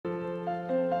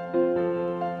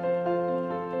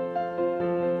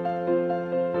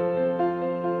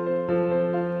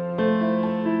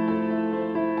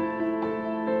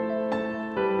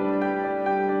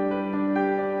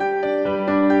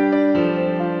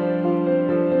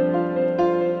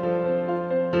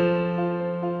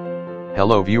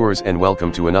Hello viewers and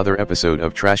welcome to another episode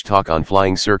of Trash Talk on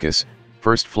Flying Circus,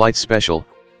 First Flight Special,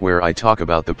 where I talk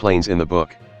about the planes in the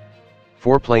book.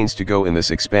 4 planes to go in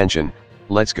this expansion,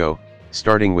 let's go,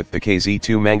 starting with the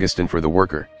KZ-2 Mangastan for the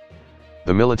worker.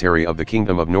 The military of the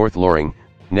Kingdom of North Loring,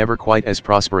 never quite as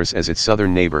prosperous as its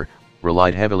southern neighbor,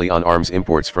 relied heavily on arms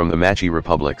imports from the Macchi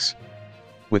Republics.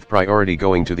 With priority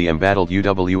going to the embattled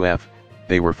UWF,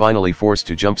 they were finally forced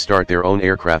to jump-start their own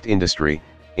aircraft industry,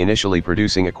 initially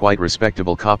producing a quite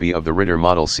respectable copy of the Ritter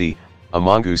Model C, a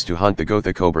mongoose to hunt the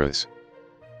Gotha Cobras.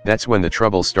 That's when the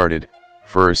trouble started.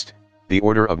 First, the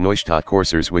order of Neustadt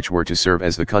coursers which were to serve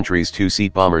as the country's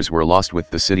 2-seat bombers were lost with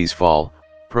the city's fall.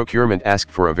 Procurement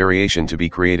asked for a variation to be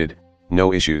created,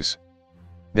 no issues.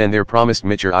 Then their promised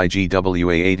Mitcher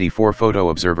IGWA-84 photo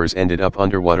observers ended up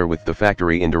underwater with the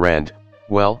factory in Durand.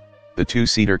 Well, the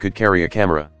 2-seater could carry a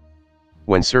camera.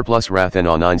 When surplus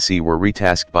Rathenow 9C were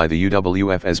retasked by the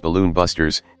UWF as balloon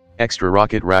busters, extra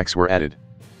rocket racks were added.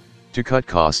 To cut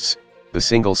costs, the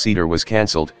single-seater was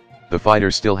cancelled. The fighter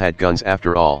still had guns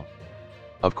after all.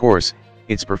 Of course,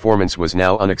 its performance was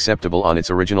now unacceptable on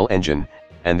its original engine,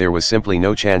 and there was simply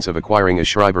no chance of acquiring a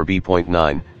Schreiber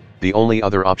B.9, the only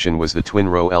other option was the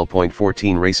twin-row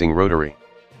L.14 racing rotary.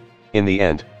 In the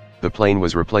end, the plane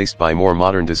was replaced by more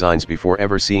modern designs before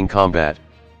ever seeing combat.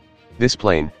 This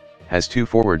plane has 2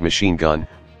 forward machine gun,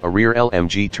 a rear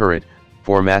LMG turret,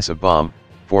 4 massive bomb,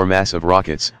 4 massive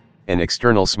rockets, an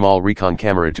external small recon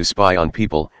camera to spy on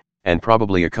people, and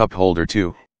probably a cup holder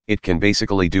too. It can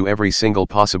basically do every single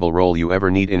possible role you ever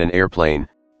need in an airplane,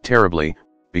 terribly,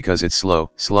 because it's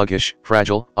slow, sluggish,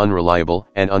 fragile, unreliable,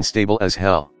 and unstable as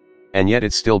hell. And yet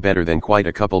it's still better than quite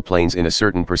a couple planes in a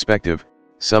certain perspective.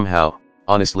 Somehow,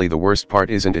 honestly the worst part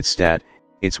isn't its stat,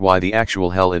 it's why the actual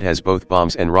hell it has both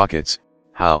bombs and rockets.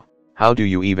 How do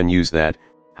you even use that?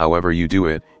 However you do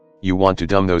it, you want to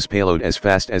dump those payload as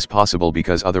fast as possible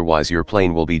because otherwise your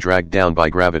plane will be dragged down by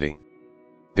gravity.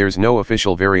 There's no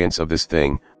official variants of this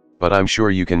thing, but I'm sure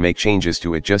you can make changes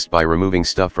to it just by removing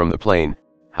stuff from the plane.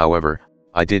 However,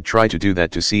 I did try to do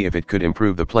that to see if it could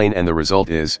improve the plane and the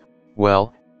result is,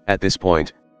 well, at this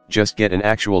point, just get an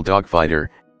actual dogfighter,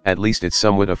 at least it's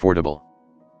somewhat affordable.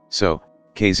 So,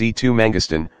 KZ-2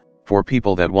 Mangastan, for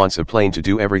people that wants a plane to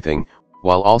do everything,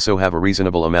 while also have a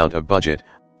reasonable amount of budget,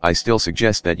 I still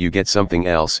suggest that you get something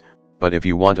else, but if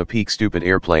you want a peak stupid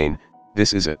airplane,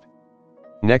 this is it.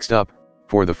 Next up,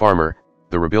 for the farmer,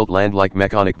 the rebuilt Ländliche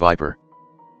Mechanik Viper.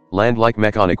 Ländliche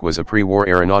Mechanik was a pre-war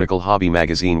aeronautical hobby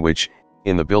magazine which,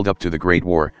 in the build-up to the Great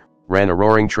War, ran a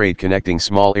roaring trade connecting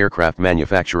small aircraft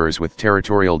manufacturers with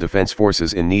territorial defense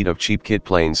forces in need of cheap kit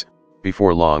planes.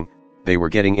 Before long, they were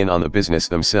getting in on the business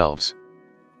themselves.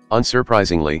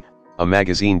 Unsurprisingly, a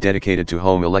magazine dedicated to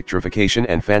home electrification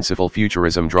and fanciful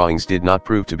futurism drawings did not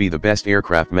prove to be the best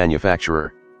aircraft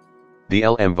manufacturer. The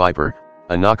LM Viper,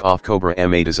 a knockoff Cobra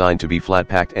MA designed to be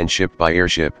flat-packed and shipped by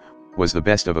airship, was the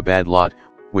best of a bad lot,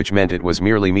 which meant it was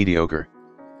merely mediocre.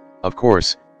 Of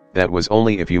course, that was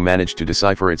only if you managed to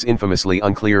decipher its infamously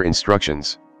unclear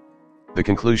instructions. The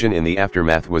conclusion in the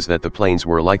aftermath was that the planes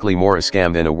were likely more a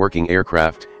scam than a working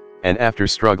aircraft, and after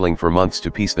struggling for months to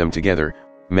piece them together,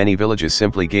 many villages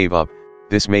simply gave up.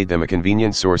 This made them a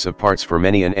convenient source of parts for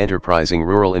many an enterprising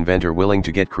rural inventor willing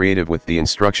to get creative with the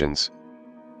instructions.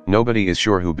 Nobody is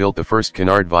sure who built the first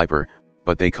canard Viper,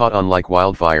 but they caught on like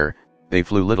wildfire. They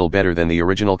flew little better than the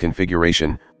original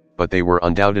configuration, but they were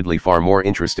undoubtedly far more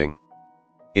interesting.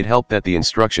 It helped that the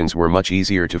instructions were much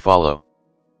easier to follow.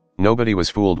 Nobody was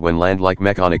fooled when Ländliche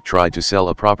Mechanik tried to sell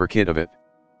a proper kit of it.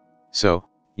 So,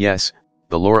 yes,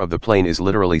 the lore of the plane is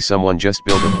literally someone just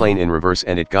built a plane in reverse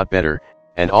and it got better,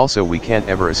 and also we can't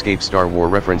ever escape Star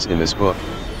Wars reference in this book,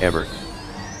 ever.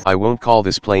 I won't call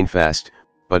this plane fast,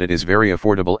 but it is very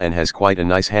affordable and has quite a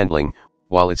nice handling.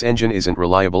 While its engine isn't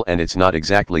reliable and it's not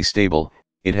exactly stable,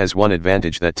 it has one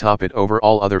advantage that top it over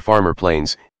all other farmer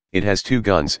planes: it has 2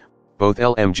 guns, both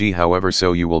LMG however,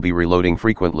 so you will be reloading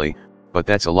frequently, but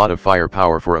that's a lot of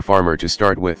firepower for a farmer to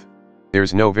start with.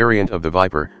 There's no variant of the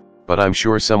Viper, but I'm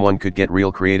sure someone could get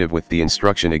real creative with the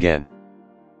instruction again.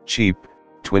 Cheap,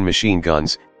 twin machine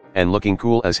guns, and looking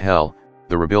cool as hell,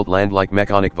 the rebuilt Ländliche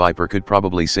Mechanik Viper could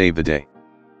probably save the day.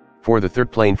 For the third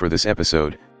plane for this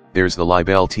episode, there's the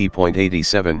Libelle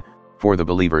T.87, for the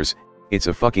believers, it's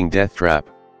a fucking death trap.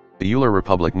 The Euler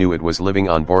Republic knew it was living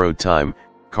on borrowed time,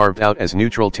 carved out as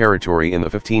neutral territory in the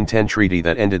 1510 treaty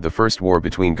that ended the first war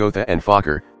between Gotha and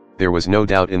Fokker. There was no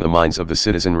doubt in the minds of the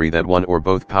citizenry that one or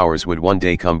both powers would one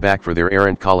day come back for their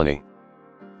errant colony.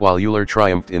 While Euler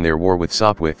triumphed in their war with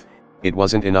Sopwith, it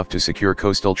wasn't enough to secure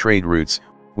coastal trade routes.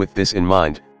 With this in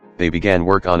mind, they began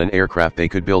work on an aircraft they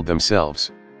could build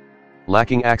themselves.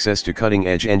 Lacking access to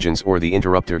cutting-edge engines or the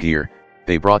interrupter gear,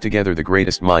 they brought together the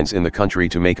greatest minds in the country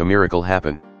to make a miracle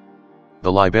happen.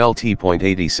 The Libelle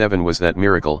T.87 was that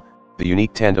miracle. The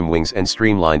unique tandem wings and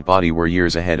streamlined body were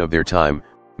years ahead of their time,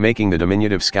 making the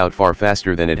diminutive Scout far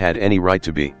faster than it had any right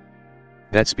to be.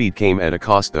 That speed came at a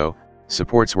cost though.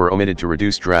 Supports were omitted to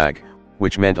reduce drag,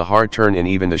 which meant a hard turn in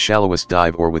even the shallowest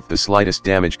dive or with the slightest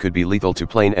damage could be lethal to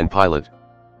plane and pilot.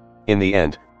 In the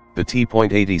end, the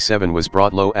T.87 was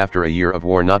brought low after a year of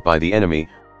war, not by the enemy,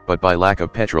 but by lack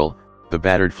of petrol. The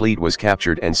battered fleet was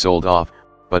captured and sold off,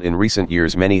 but in recent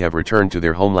years many have returned to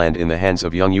their homeland in the hands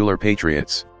of young Euler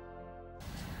patriots.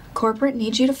 Corporate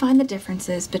needs you to find the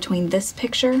differences between this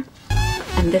picture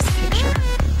and this picture.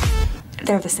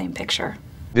 They're the same picture.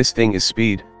 This thing is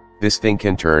speed, this thing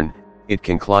can turn, it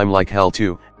can climb like hell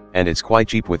too, and it's quite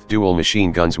cheap with dual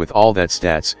machine guns with all that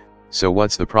stats. So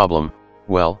what's the problem?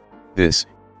 Well, this,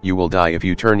 you will die if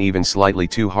you turn even slightly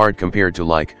too hard compared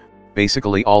to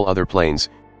basically all other planes.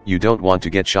 You don't want to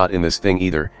get shot in this thing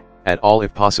either, at all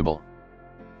if possible.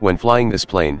 When flying this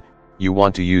plane, you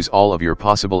want to use all of your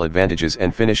possible advantages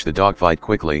and finish the dogfight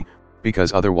quickly,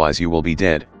 because otherwise you will be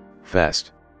dead,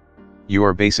 fast. You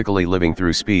are basically living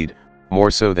through speed,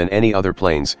 more so than any other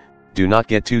planes. Do not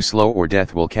get too slow or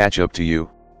death will catch up to you,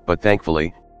 but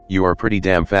thankfully, you are pretty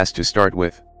damn fast to start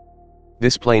with.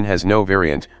 This plane has no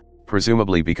variant,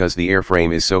 presumably because the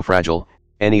airframe is so fragile,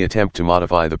 any attempt to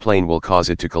modify the plane will cause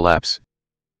it to collapse.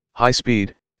 High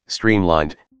speed,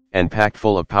 streamlined, and packed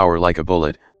full of power like a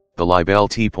bullet, the Libelle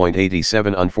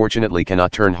T.87 unfortunately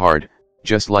cannot turn hard.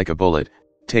 Just like a bullet,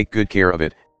 take good care of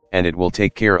it, and it will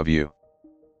take care of you.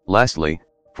 Lastly,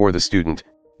 for the student,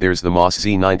 there's the Moss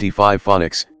Z95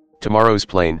 Phonics, tomorrow's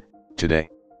plane, today.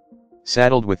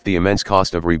 Saddled with the immense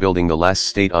cost of rebuilding the last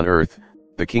state on Earth,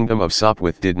 the Kingdom of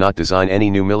Sopwith did not design any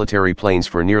new military planes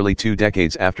for nearly 2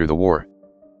 decades after the war.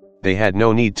 They had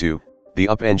no need to. The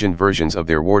up-engined versions of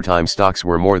their wartime stocks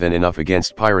were more than enough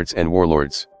against pirates and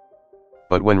warlords.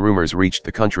 But when rumors reached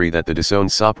the country that the disowned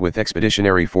Sopwith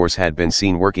Expeditionary Force had been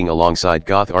seen working alongside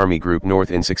Goth Army Group North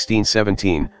in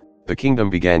 1617, the kingdom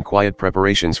began quiet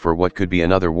preparations for what could be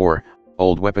another war.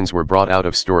 Old weapons were brought out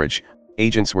of storage,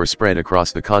 agents were spread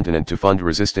across the continent to fund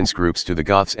resistance groups to the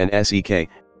Goths and SEK,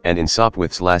 and in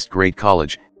Sopwith's last great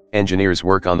college, engineers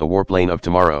work on the warplane of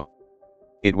tomorrow.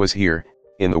 It was here,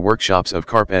 in the workshops of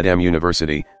Carpe Diem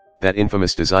University, that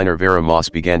infamous designer Vera Moss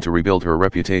began to rebuild her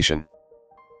reputation.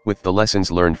 With the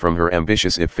lessons learned from her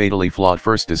ambitious if fatally flawed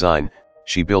first design,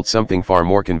 she built something far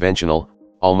more conventional,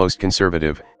 almost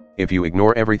conservative, if you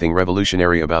ignore everything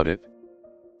revolutionary about it.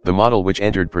 The model which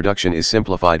entered production is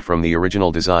simplified from the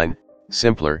original design,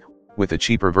 simpler, with a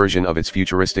cheaper version of its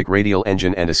futuristic radial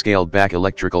engine and a scaled-back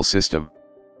electrical system.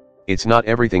 It's not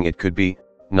everything it could be,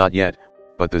 not yet,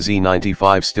 but the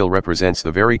Z95 still represents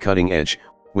the very cutting edge,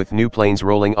 with new planes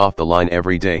rolling off the line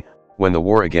every day. When the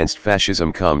war against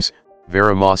fascism comes,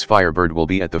 Vera Moss Firebird will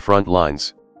be at the front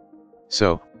lines.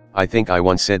 So, I think I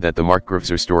once said that the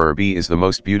Markgrafzerstorer B is the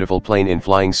most beautiful plane in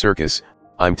Flying Circus.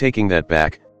 I'm taking that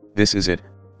back. This is it.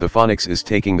 The Phonics is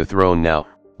taking the throne now.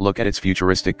 Look at its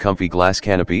futuristic comfy glass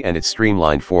canopy and its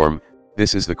streamlined form.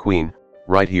 This is the queen,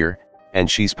 right here, and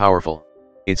she's powerful.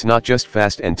 It's not just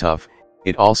fast and tough,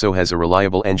 it also has a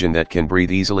reliable engine that can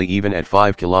breathe easily even at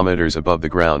 5 kilometers above the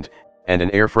ground, and an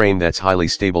airframe that's highly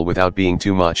stable without being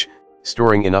too much,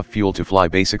 storing enough fuel to fly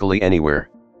basically anywhere.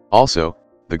 Also,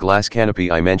 the glass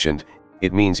canopy I mentioned,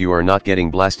 it means you are not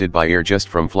getting blasted by air just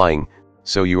from flying,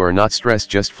 so you are not stressed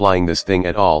just flying this thing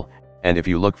at all, and if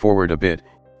you look forward a bit,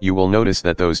 you will notice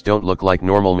that those don't look like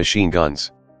normal machine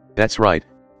guns. That's right,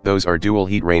 those are dual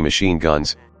heat ray machine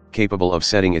guns, capable of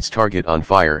setting its target on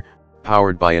fire,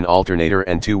 powered by an alternator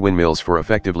and 2 windmills for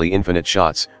effectively infinite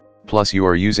shots, plus you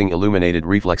are using illuminated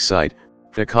reflex sight,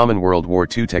 the common World War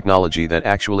II technology that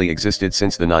actually existed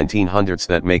since the 1900s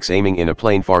that makes aiming in a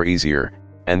plane far easier,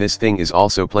 and this thing is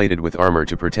also plated with armor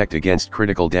to protect against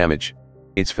critical damage.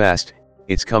 It's fast,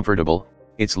 it's comfortable,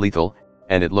 it's lethal,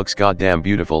 and it looks goddamn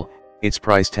beautiful. Its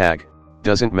price tag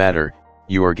doesn't matter,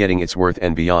 you are getting its worth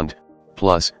and beyond.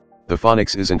 Plus, the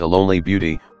Phonics isn't a lonely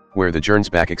beauty, where the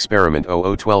Jernsbach Experiment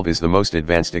 0012 is the most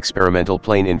advanced experimental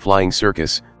plane in Flying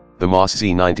Circus. The Moss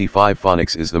Z95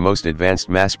 Phonics is the most advanced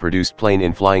mass-produced plane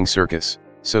in Flying Circus,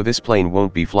 so this plane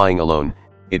won't be flying alone,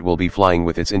 it will be flying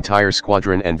with its entire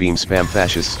squadron and beam spam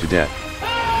fascists to death.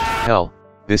 Hell,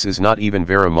 this is not even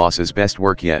Vera Moss's best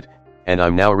work yet, and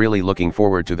I'm now really looking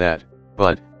forward to that,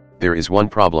 but, there is one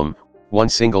problem, one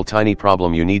single tiny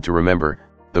problem you need to remember.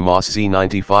 The Moss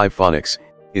Z95 Phonics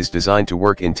is designed to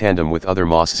work in tandem with other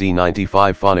Moss Z95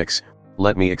 Phonics.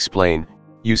 Let me explain.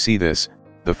 You see this,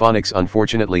 the Phonics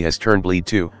unfortunately has turned bleed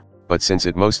too, but since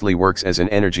it mostly works as an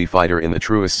energy fighter in the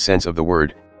truest sense of the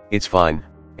word, it's fine,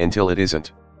 until it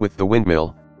isn't. With the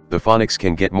windmill, the Phoenix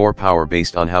can get more power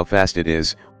based on how fast it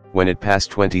is. When it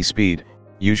passed 20 speed,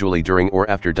 usually during or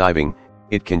after diving,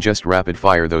 it can just rapid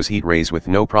fire those heat rays with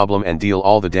no problem and deal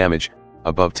all the damage.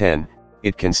 Above 10,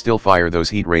 it can still fire those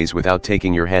heat rays without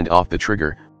taking your hand off the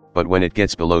trigger, but when it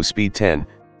gets below speed 10,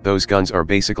 those guns are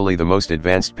basically the most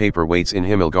advanced paperweights in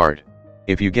Himmelgard.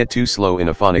 If you get too slow in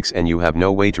a Phoenix and you have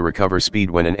no way to recover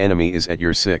speed when an enemy is at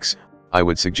your 6, I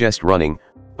would suggest running,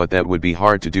 but that would be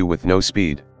hard to do with no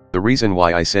speed. The reason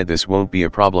why I said this won't be a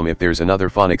problem if there's another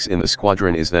Phoenix in the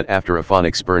squadron is that after a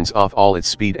Phoenix burns off all its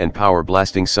speed and power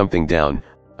blasting something down,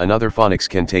 another Phoenix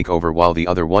can take over while the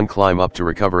other one climb up to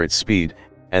recover its speed,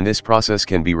 and this process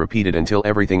can be repeated until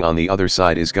everything on the other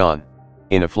side is gone.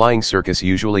 In a flying circus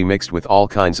usually mixed with all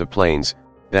kinds of planes,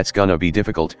 that's gonna be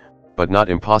difficult, but not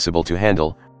impossible to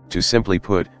handle. To simply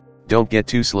put, don't get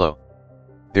too slow.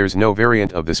 There's no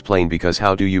variant of this plane because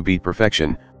how do you beat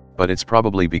perfection, but it's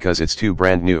probably because it's too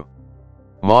brand new.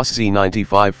 Moss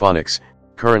Z-95 Phoenix,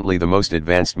 currently the most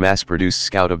advanced mass-produced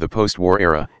scout of the post-war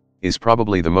era, is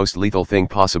probably the most lethal thing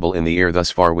possible in the air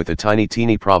thus far with a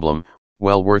teeny problem,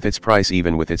 well worth its price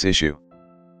even with its issue.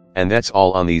 And that's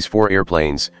all on these 4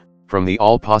 airplanes, from the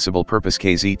all-possible purpose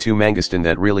KZ-2 Mangaston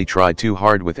that really tried too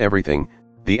hard with everything,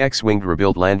 the X-winged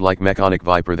rebuilt Ländliche Mechanik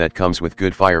Viper that comes with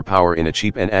good firepower in a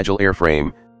cheap and agile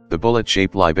airframe, the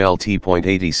bullet-shaped Libelle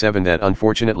T.87 that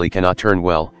unfortunately cannot turn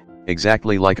well,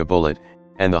 exactly like a bullet,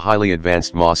 and the highly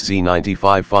advanced Moss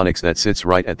Z-95 Phoenix that sits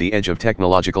right at the edge of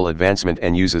technological advancement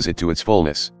and uses it to its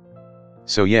fullness.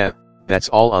 So yeah, that's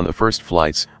all on the first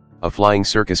flights, a flying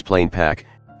circus plane pack,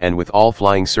 and with all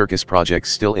flying circus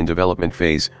projects still in development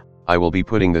phase, I will be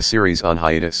putting the series on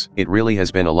hiatus. It really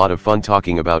has been a lot of fun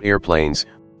talking about airplanes,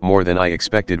 more than I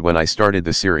expected when I started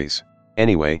the series.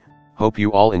 Anyway, hope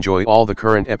you all enjoy all the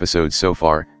current episodes so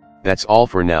far. That's all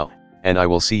for now, and I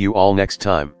will see you all next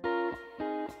time.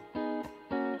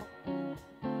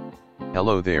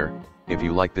 Hello there, if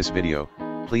you like this video,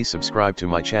 please subscribe to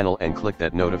my channel and click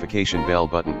that notification bell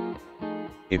button.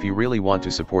 If you really want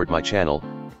to support my channel,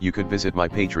 you could visit my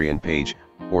Patreon page,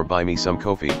 or buy me some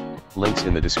coffee, links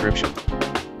in the description.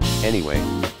 Anyway,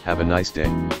 have a nice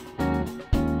day.